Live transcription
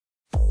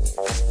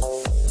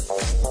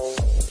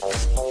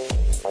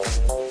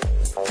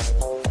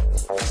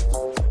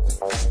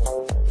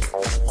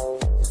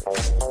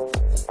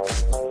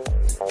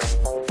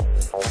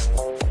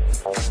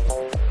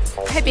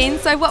Hey Ben,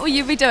 so what will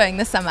you be doing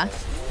this summer?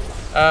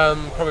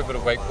 Probably a bit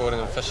of wakeboarding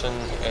and fishing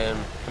and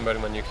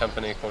promoting my new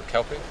company called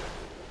Kelpie.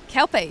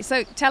 Kelpie,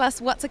 so tell us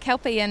what's a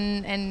Kelpie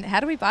and how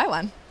do we buy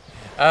one?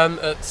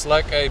 It's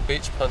like a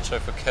beach poncho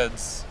for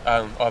kids,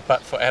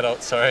 but for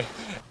adults, sorry.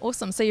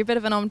 Awesome, so you're a bit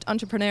of an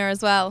entrepreneur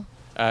as well.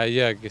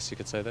 Yeah, I guess you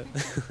could say that.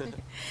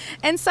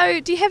 And so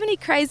do you have any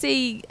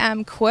crazy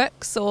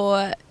quirks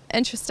or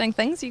interesting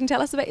things you can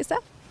tell us about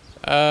yourself?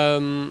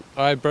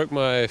 I broke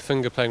my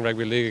finger playing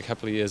rugby league a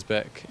couple of years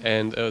back,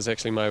 and it was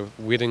actually my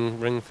wedding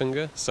ring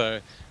finger,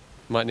 so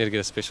might need to get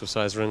a special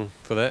size ring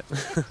for that.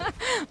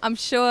 I'm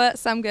sure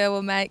some girl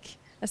will make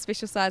a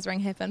special size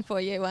ring happen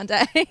for you one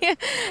day.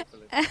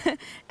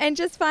 And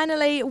just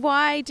finally,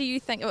 why do you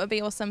think it would be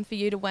awesome for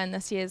you to win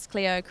this year's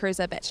Clio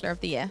Cruiser Bachelor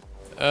of the Year?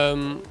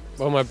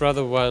 Well, my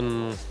brother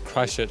won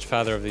Christchurch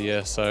Father of the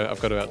Year, so I've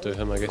got to outdo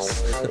him, I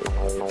guess.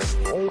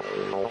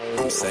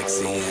 I'm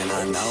sexy and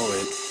I know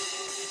it.